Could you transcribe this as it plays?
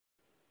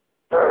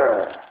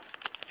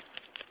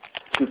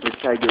Super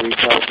Tiger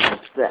 8000 is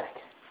back.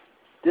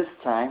 This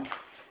time,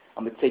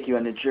 I'm going to take you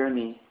on a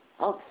journey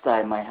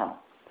outside my house.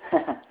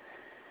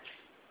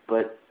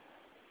 But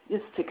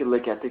just take a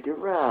look at the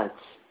garage.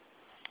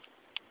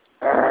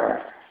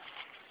 Arrgh.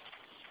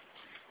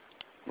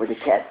 Where the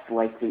cats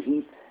like to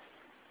eat.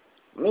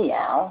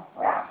 Meow.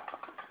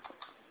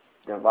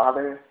 The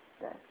water.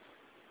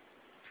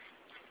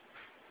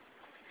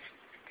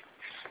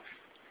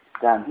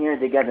 Down here,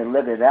 they got to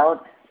let it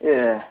out.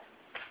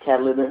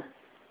 Cat litter.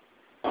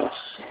 As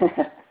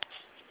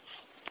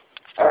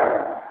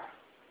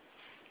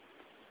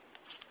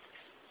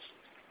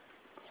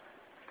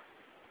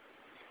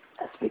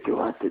we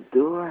go out the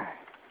door,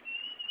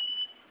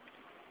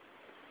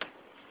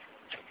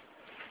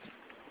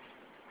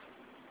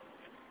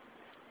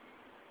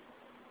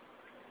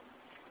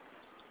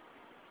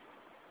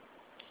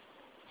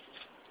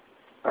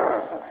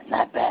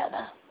 not bad,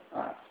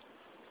 huh?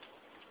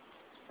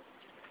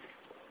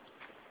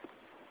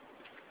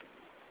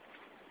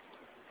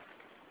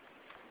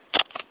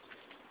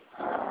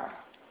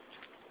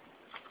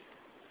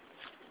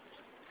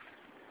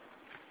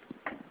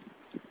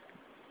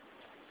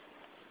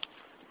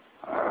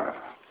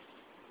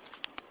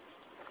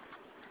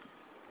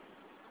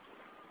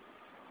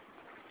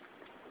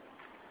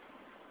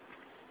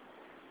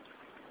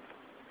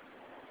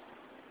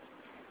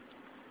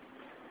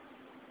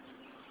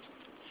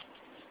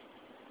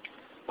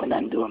 When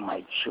I'm doing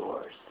my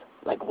chores,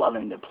 like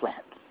watering the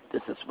plants,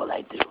 this is what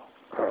I do.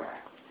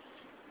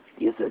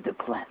 These are the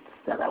plants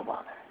that I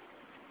water.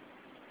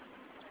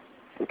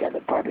 We got a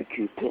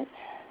barbecue pit.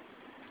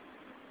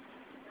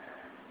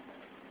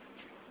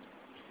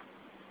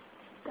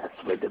 That's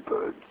where the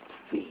birds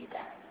feed.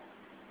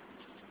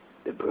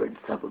 The birds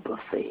have a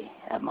buffet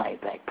at my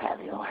back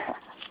patio.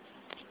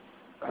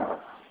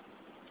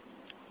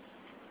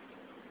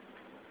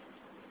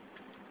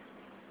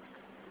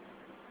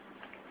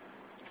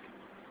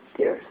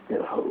 There's the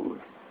hose.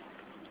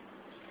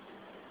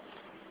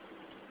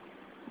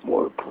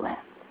 More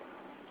plants.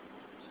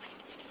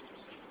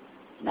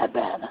 Not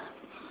bad, huh?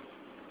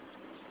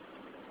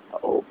 An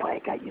old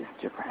bike I used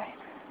to ride.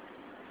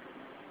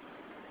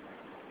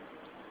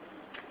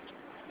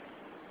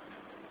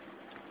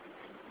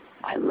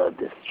 I love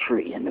this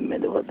tree in the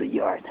middle of the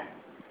yard.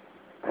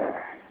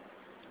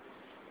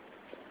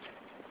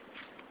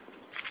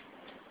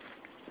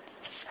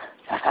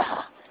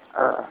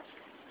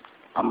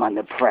 I'm on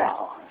the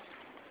prowl,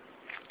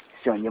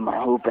 showing you my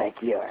whole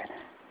backyard.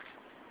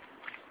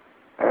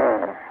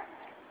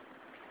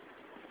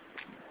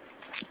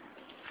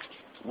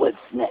 What's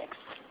next?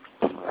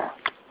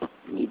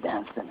 Me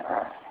dancing.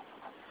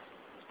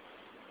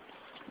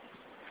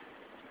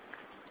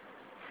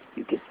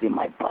 You can see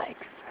my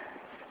bikes.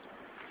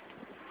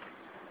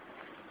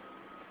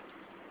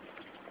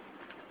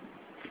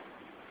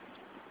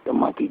 The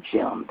monkey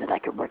gym that I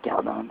could work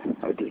out on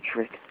or do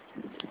tricks.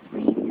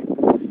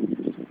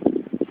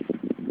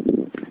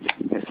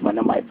 Here's one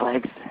of my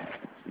bikes.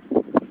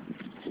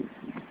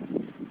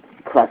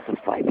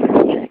 Classified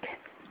project.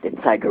 The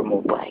Tiger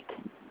Mobike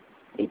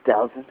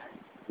 8000.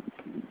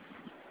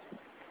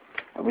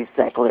 A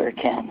recycler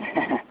can.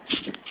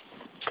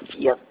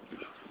 Yep.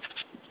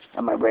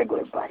 On my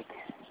regular bike.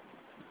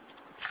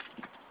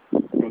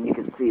 Then you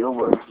can see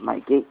over my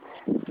gate,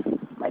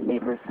 my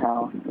neighbor's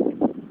house.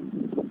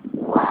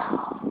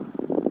 Wow.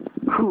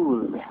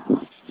 Cool.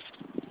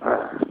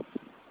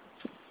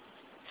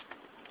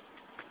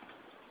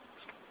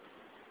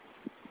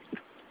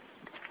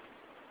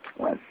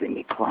 Want to see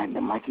me climb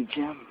the monkey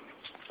gym?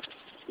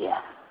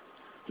 Yeah.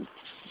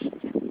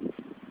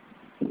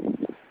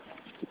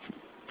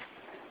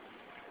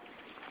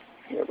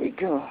 Here we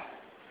go.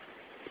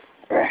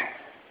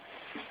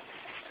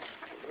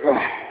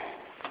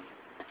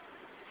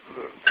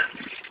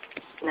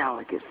 Now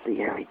I can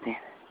see everything.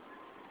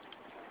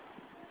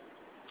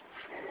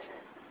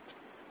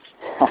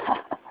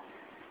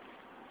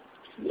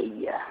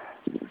 Yeah.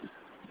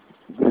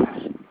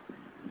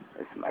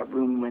 That's my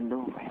room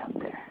window right up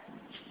there.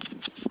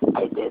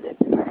 I did it.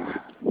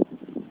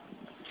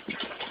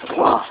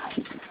 Wow.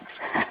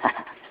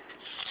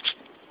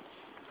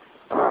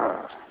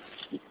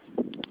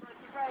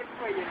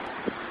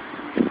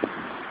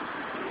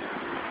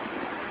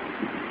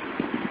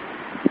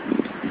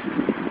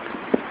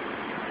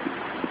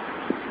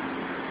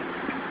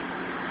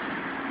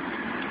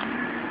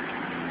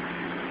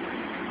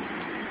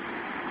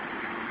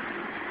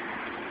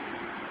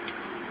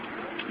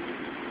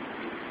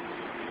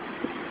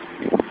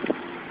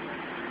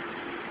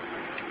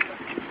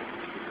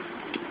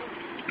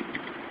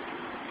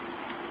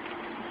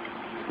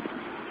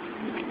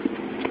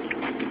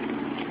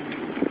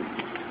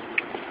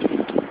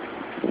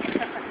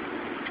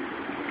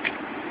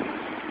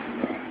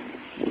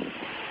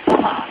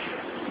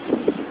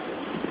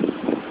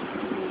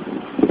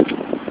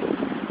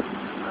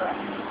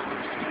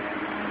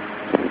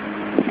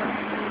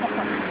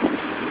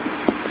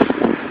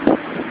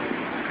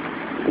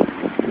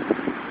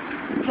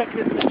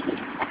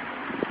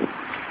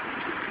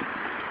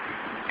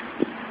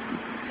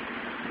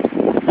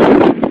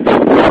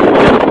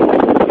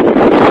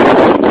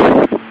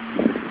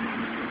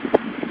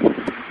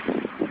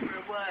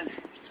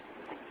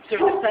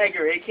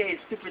 Tiger, aka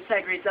Super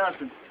Tiger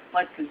 8000,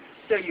 wants to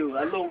show you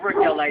a little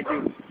workout I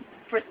do.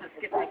 First, let's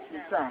get next to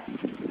the side.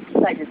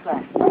 Tiger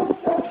side.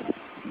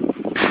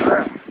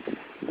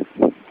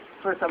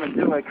 First, I'm going to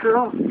do my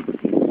curl.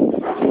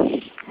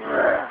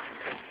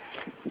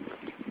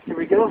 Here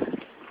we go.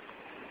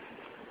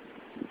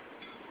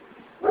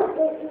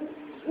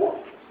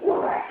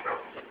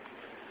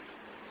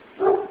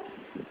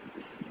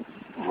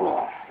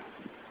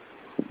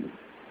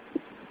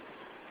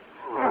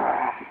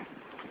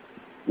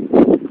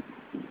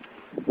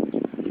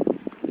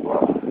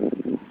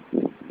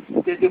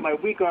 Did do my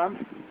weak arm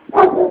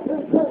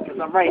because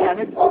I'm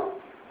right-handed.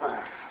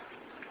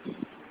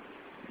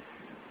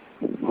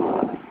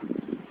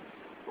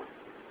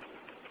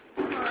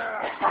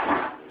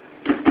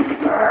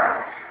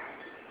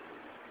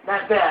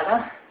 Not bad,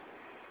 huh?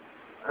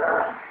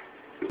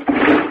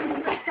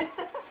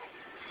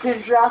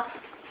 Pin drop.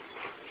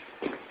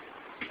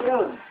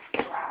 Good.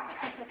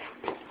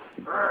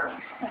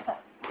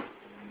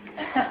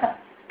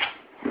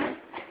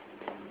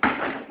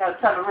 Now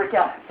it's time to work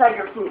out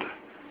tiger food.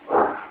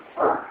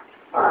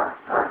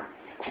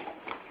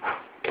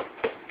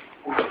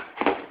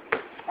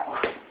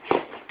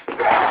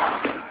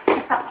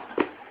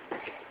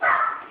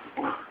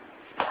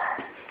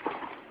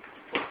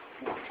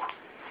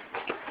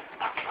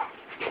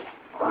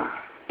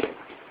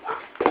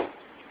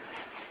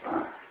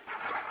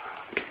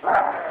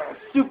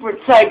 Super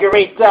Tiger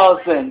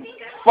 8000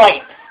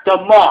 fights the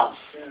moths,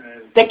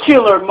 the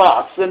killer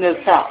moths in this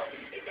house.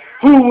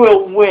 Who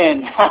will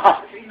win?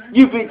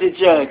 You be the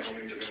judge.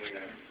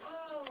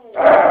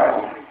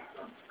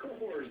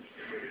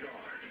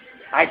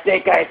 I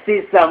think I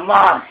see some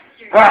moths.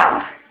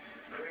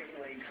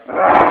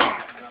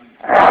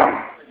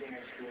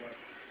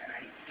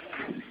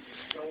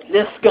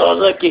 Let's go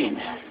looking.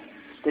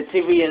 The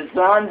TV is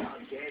on.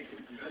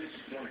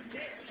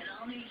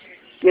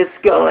 Let's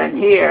go in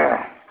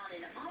here.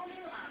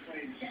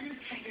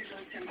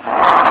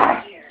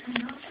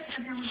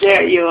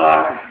 There you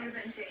are.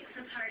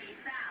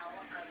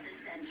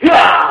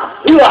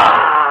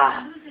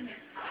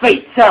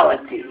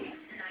 Fatality.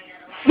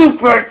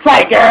 Super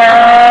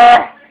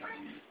Tiger.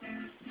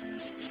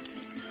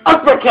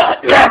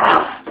 Uppercut.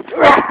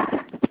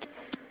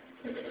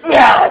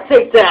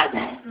 Take that.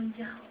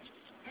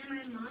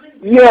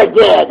 You're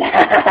dead.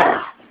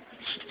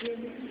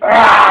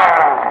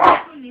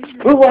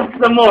 Who wants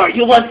some more?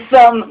 You want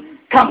some?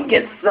 Come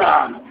get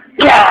some.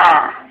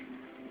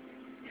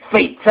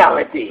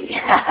 Fatality.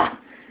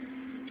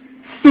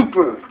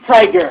 Super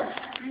Tiger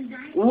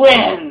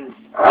wins.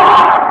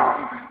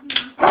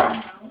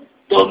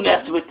 Don't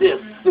mess with this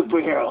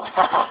superhero.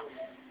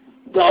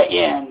 The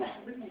end.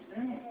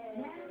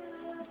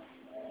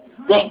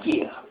 Thank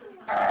you.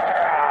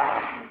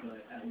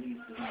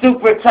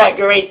 Super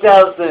Tiger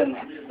 8000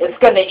 is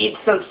gonna eat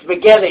some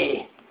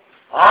spaghetti.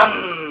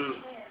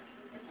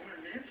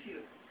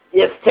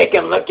 Let's take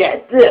a look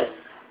at this.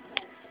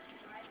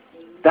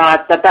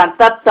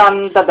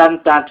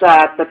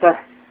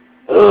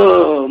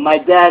 Ooh, my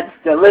dad's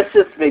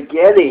delicious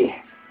spaghetti.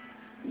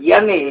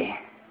 Yummy.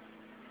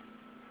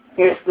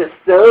 Here's the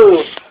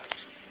stove.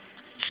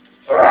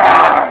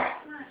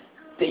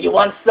 Do you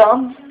want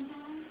some?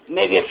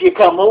 Maybe if you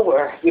come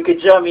over, you could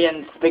join me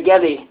in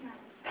spaghetti.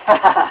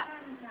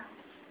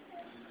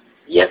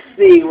 Let's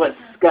see what's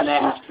gonna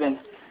happen.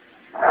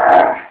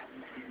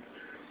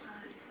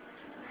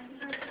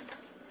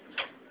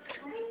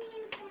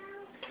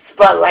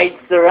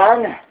 Spotlights are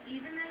on.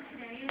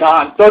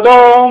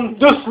 Dun-dun-dun!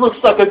 This looks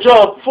like a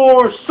job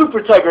for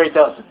Super Tiger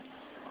 8000.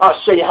 I'll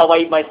show you how I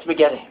eat my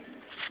spaghetti.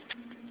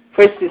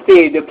 First you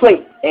see the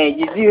plate and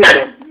you use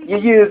it. You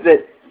use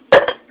it.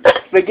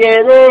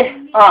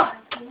 Spaghetti,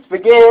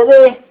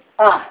 spaghetti,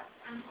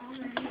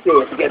 See,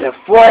 let's get a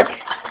fork.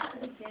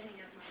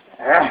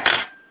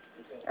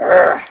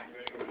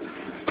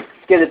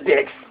 Let's get a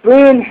big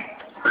spoon.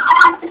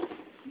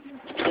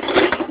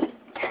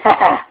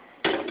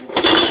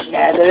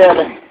 Now the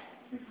other.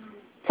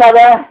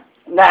 Ta-da!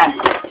 Nah.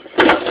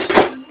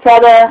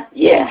 Ta-da!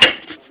 Yeah.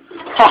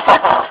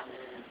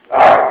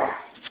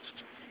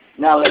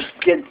 Now let's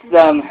get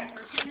some.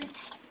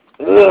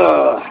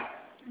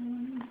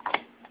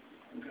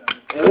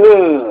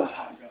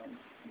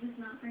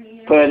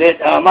 Put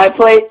it on my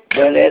plate.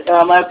 Put it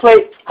on my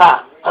plate.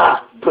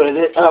 Put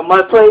it on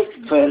my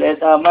plate. Put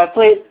it on my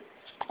plate.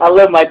 I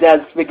love my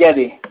dad's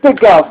spaghetti. The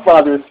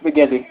Godfather of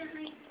spaghetti.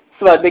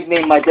 That's my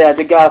nickname, my dad,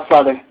 the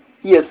Godfather.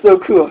 He is so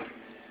cool.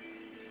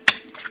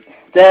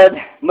 Dad,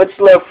 much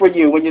love for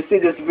you when you see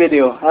this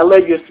video. I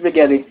love your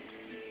spaghetti.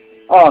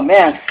 Oh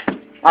man,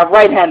 I'm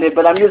right-handed,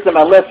 but I'm using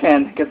my left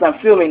hand because I'm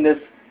filming this.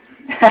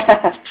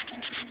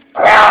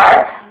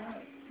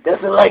 Does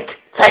it like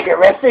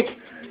Tigerific?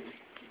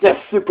 This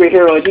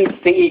superhero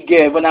needs to eat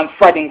good when I'm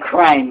fighting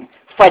crime,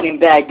 fighting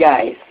bad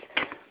guys,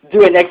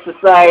 doing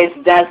exercise,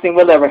 dancing,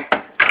 whatever.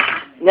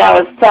 Now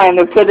it's time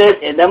to put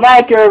it in the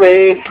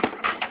microwave.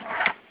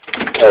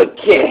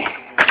 Okay.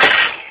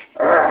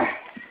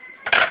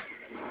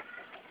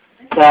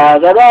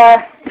 Da-da-da.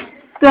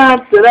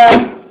 Da-da-da.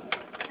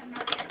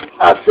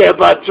 I'll say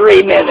about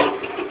 3 minutes.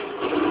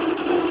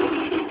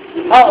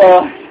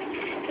 Uh-oh.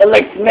 It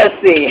looks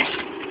messy.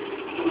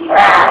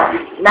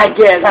 Not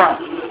good, huh?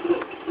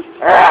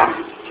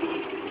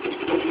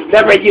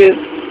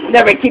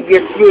 Never keep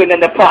your spoon in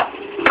the pot.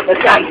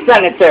 That's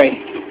unsanitary.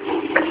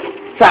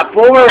 Top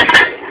over.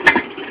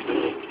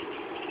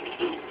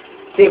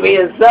 TV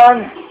is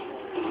done.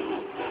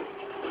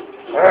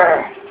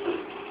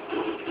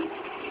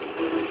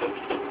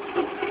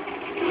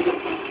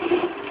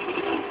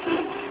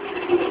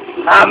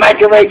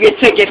 Microwave your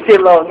chicken too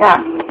long, huh?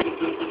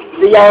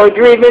 Do y'all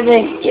agree with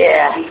me?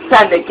 Yeah,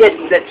 time to get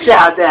the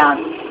chow down.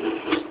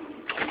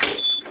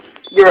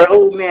 You're an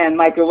old man,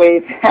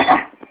 Microwave.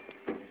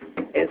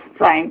 It's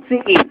time to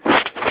eat.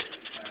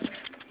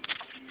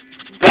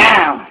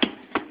 Bam!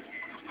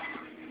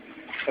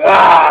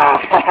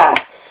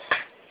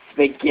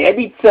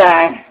 Spaghetti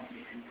time.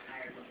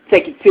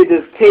 Take it to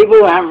this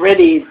table. I'm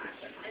ready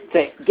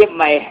to get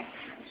my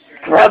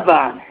grub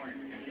on.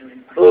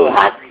 Ooh,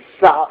 hot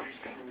sauce.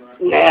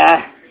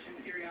 Nah.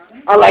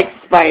 I like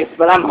spice,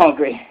 but I'm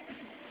hungry.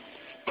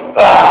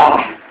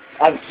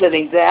 I'm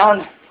sitting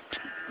down.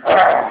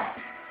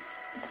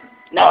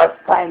 Now it's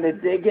time to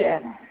dig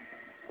in.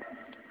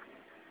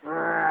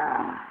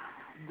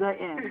 The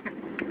end.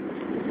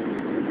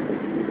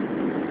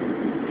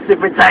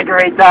 Super Tiger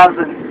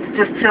 8000,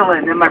 just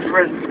chilling in my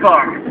friend's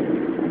car.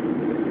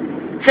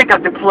 Check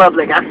out the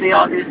public. I see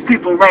all these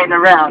people riding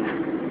around.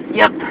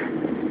 Yep,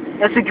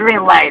 it's a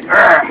green light.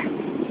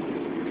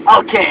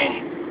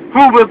 Okay,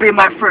 who will be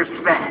my first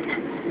fan?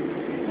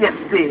 Let's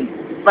see.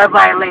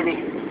 Bye-bye, lady.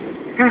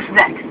 Who's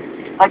next?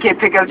 Okay,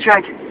 pickup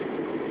truck.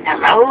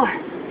 Hello?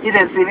 You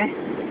didn't see me?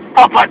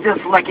 How about this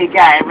lucky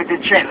guy with the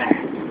trailer?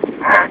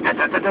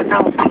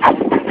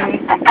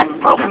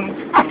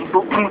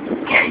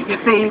 Can you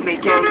see me?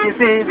 Can you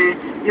see me?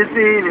 You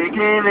see me?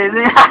 Can you see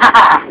me?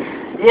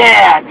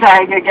 Yeah,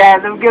 Tiger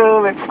guys, I'm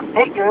going.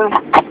 Hey, girl.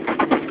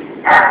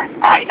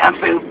 I am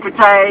Super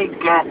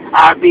Tiger.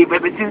 I'll be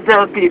with it to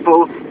the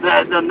people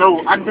that don't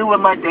know I'm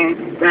doing my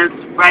thing. That's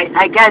right,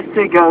 I got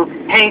to go.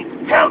 Hey,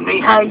 tell me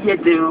how you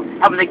do.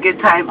 Having a good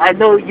time, I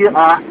know you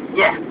are.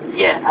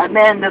 Yeah, I'm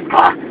in this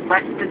car, but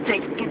to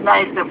take it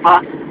nice and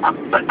far.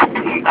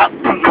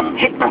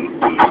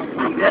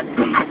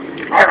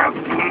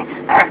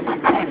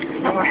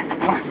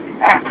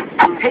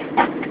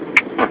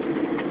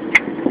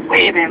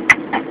 Waving.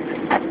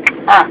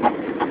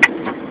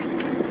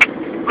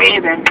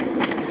 Waving.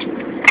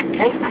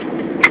 Hey.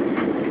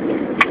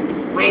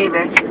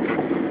 Waving.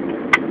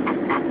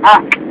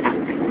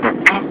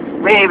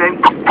 Waving.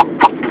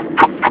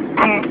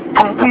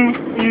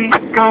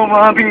 Come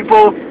on,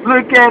 people,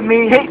 look at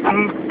me. Hey,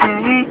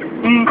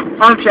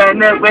 I'm trying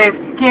to wave.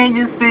 Can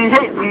you see?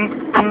 Hey,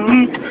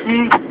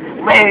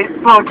 wave.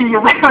 Oh, can you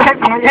wave?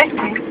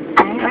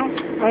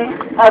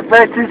 I'm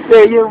about to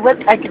say you what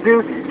I can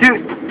do.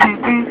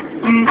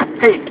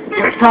 Hey,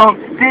 you're some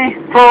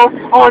people.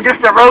 Oh,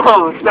 just the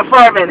rojos, the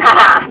firemen.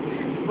 Haha,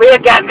 well, you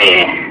got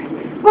me.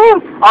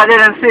 Woo! Oh, they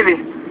didn't see me.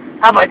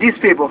 How about these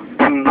people?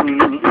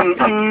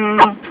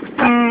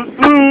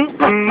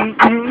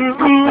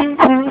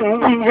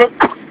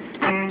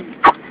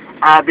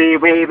 I'll be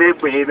waving.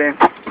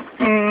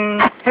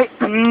 Hey,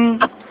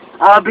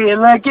 I'll be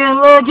looking.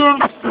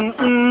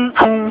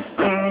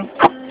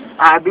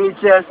 I'll be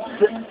just.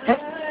 Hey.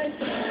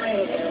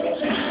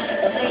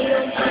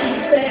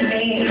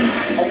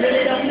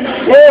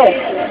 Yeah.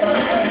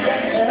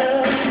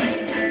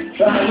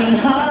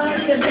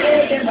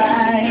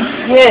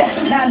 Yeah.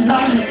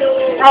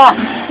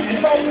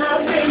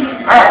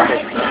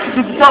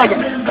 Super Tiger.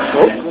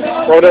 Oh,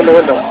 hold in the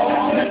window.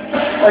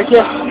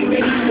 Okay.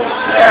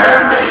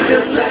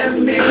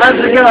 How's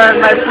it going,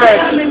 my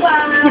friend?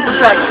 Super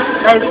Tiger.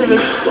 Nice to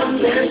meet you.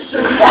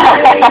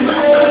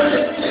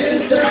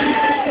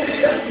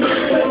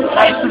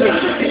 Nice to meet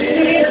you.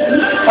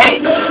 Hey.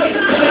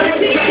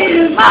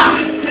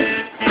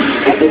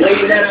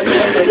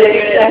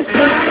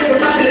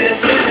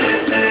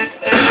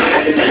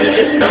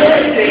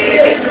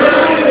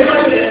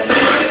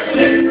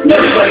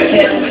 Nobody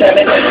can tell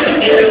me what to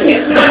do.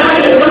 It's my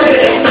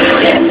way.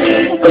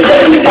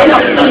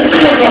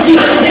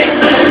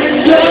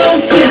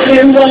 Don't get me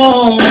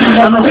wrong,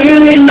 I'm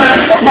really not.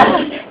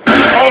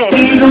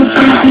 Evil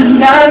truth is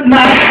not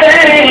my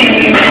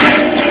thing.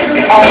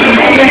 All these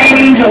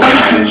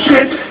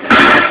relationships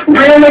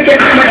really get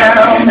me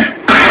down.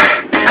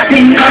 I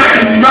see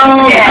nothing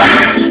wrong.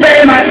 Stay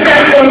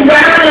myself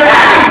around.